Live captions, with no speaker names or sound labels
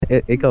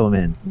ikaw,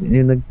 man,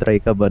 yung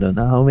nag-try ka ba nun?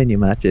 How many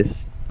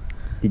matches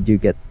did you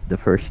get the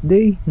first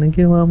day ng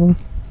ginawa mo?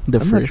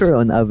 I'm not sure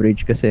on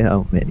average kasi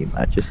how many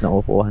matches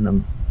nakukuha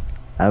ng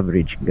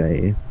average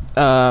guy.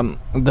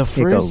 The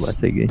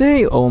first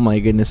day, oh my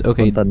goodness.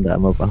 Okay. Kung tanda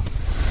mo pa.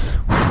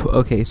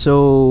 Okay,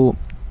 so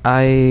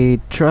I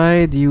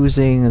tried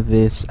using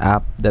this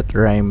app that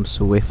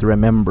rhymes with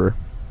remember.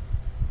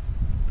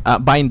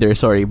 Binder,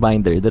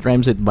 that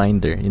rhymes with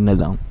binder. Yun na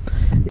lang.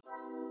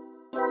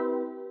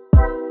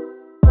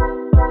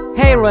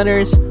 Hey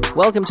runners,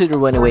 welcome to the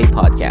Runaway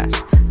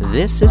Podcast.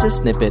 This is a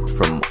snippet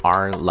from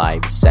our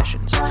live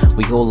sessions.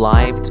 We go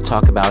live to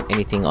talk about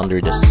anything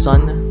under the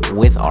sun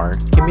with our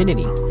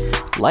community.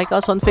 Like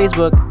us on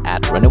Facebook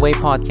at Runaway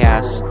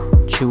Podcast.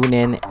 Tune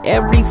in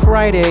every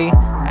Friday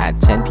at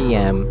 10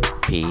 p.m.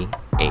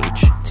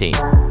 PHT.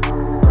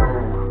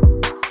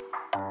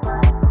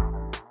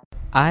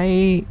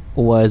 I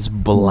was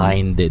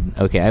blinded.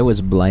 Okay, I was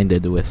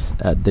blinded with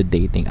the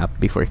dating app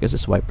before because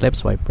swipe left,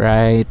 swipe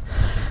right.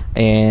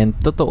 And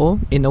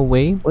totoo, in a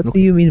way. What do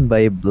you mean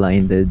by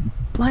blinded?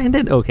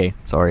 Blinded? Okay,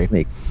 sorry.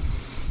 Like,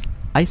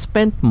 I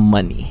spent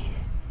money.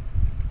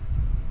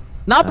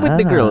 Not with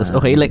the girls,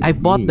 okay? Like, I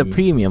bought the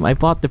premium. I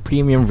bought the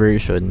premium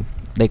version,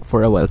 like,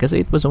 for a while. Kasi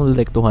it was only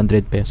like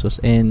 200 pesos.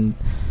 And,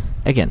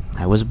 again,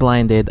 I was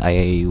blinded.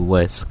 I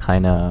was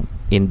kind of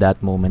in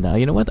that moment.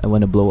 You know what? I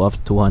want to blow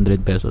off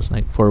 200 pesos,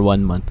 like, for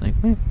 1 month. Like,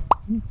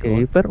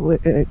 okay, pero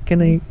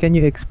can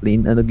you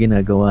explain ano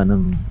ginagawa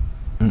ng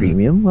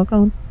premium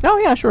account? Oh,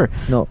 yeah, sure.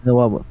 No.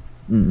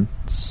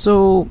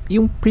 So,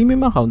 yung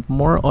premium account,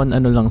 more on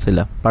ano lang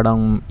sila.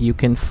 Parang you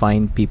can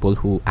find people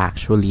who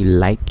actually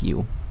like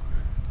you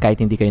kahit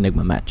hindi kayo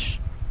nagmamatch.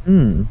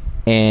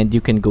 And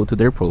you can go to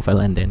their profile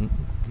and then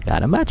you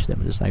gotta match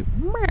them. Just like,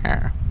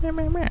 meh.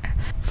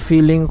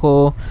 Feeling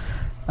ko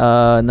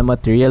na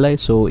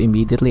materialize. So,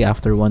 immediately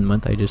after 1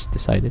 month, I just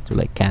decided to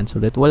like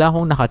cancel it. Wala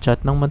akong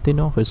nakachat ng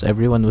matino because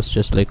everyone was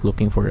just like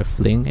looking for a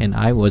fling and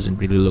I wasn't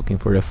really looking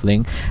for a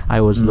fling.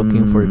 I was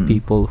looking for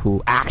people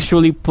who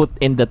actually put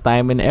in the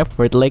time and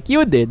effort like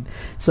you did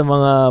sa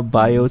mga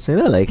bios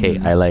nila. Like, hey,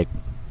 I like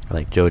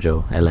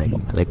JoJo. I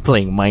like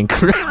playing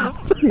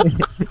Minecraft.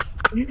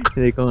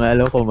 Hindi ko nga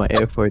alam kung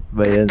ma-effort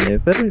ba yan eh.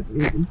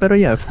 Pero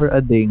yeah, for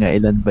a day nga,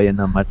 ilan ba yan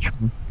na match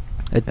mo?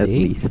 At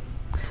day? Least.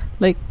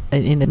 Like,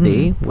 in a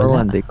day?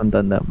 Wala. 1 day, kung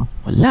tanda mo.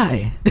 Wala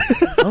eh.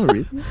 Oh,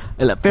 really?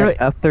 Wala. Pero, like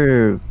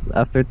after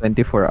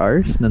 24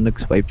 hours na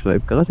nag-swipe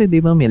ka, kasi di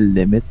ba may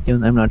limit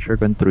yun? I'm not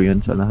sure kung true yun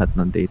sa lahat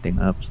ng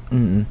dating apps.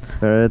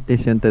 Pero at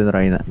least yung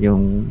tinry na,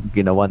 yung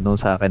ginawa nung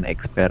sa akin na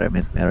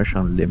experiment, meron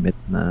siyang limit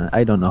na,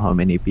 I don't know how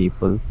many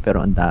people,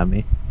 pero ang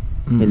dami.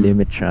 May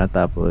limit siya,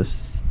 tapos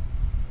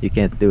you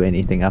can't do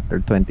anything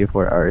after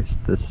 24 hours.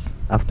 Tapos,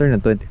 after na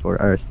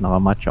 24 hours,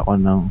 nakamatch ako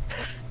ng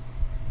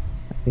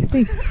I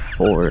think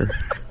 4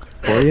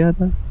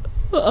 yata.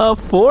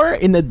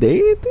 4 in a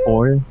day?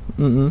 4.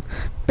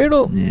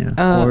 Pero, yeah.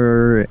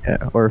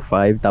 Or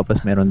 5,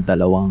 tapos meron 2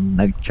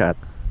 nag-chat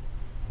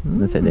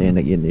na sila yung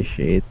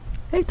nag-initiate.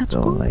 Hey, that's so,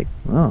 cool. like,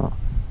 oh,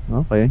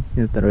 okay.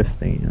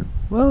 Interesting yan.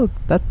 Well,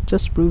 that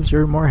just proves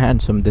you're more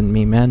handsome than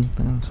me, man.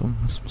 So,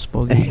 mas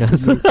pogi ka.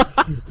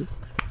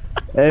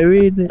 I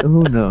mean,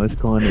 who knows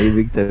kung ano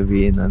ibig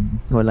sabihin nun.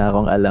 Wala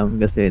akong alam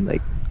kasi,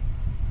 like,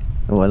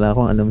 wala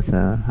akong alam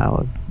sa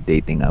how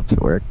dating apps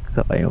work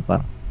sa kayo pa.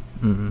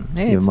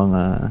 Hey, yung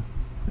mga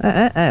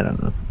I don't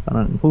know,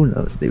 parang who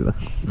knows, diba?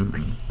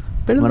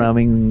 Pero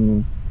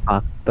maraming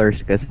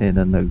factors kasi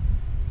na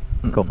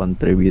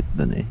nag-contribute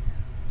dun eh.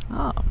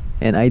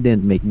 And I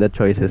didn't make the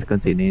choices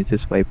kung sino yung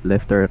swipe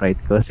left or right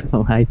ko,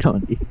 so I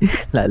don't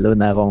lalo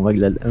na akong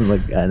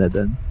mag-ano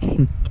dun.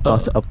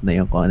 Toss up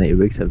na yung kung ano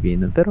ibig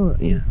sabihin nun. Pero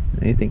yeah,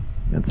 I think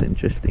that's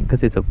interesting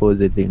kasi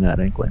supposedly nga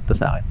rin kwento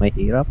sa akin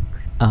mahirap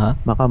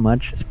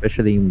makamatch,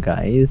 especially yung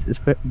guys.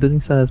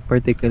 Dun sa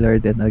particular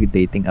din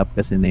dating app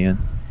kasi na yun,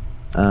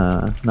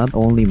 not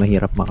only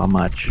mahirap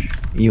makamatch,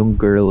 yung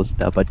girls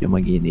dapat yung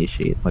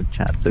mag-initiate,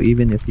 mag-chat. So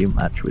even if you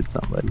match with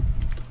somebody,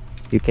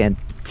 you can't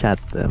chat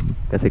them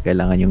kasi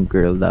kailangan yung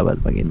girl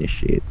dapat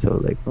mag-initiate. So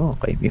like, oh,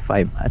 okay, may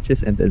 5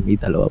 matches and then may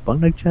 2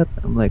 pang nag-chat.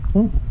 I'm like,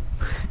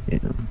 you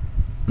know,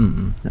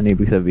 ano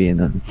ibig sabihin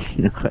nun?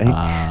 Okay,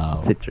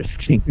 it's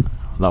interesting.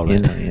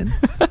 Yun.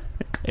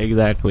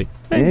 Exactly.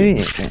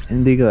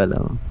 Hindi ko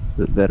alam.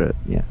 So, pero,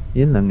 yeah.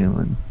 Yun lang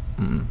naman.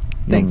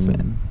 Thanks,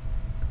 man.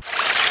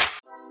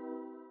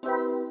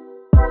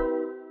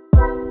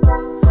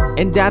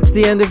 And that's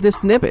the end of the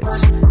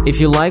snippets.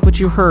 If you like what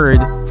you heard,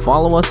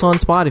 follow us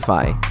on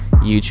Spotify,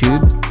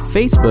 YouTube,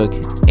 Facebook,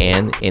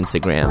 and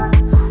Instagram.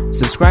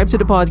 Subscribe to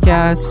the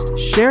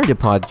podcast, share the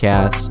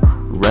podcast,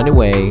 run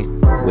away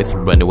with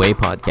Runaway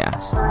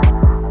Podcast.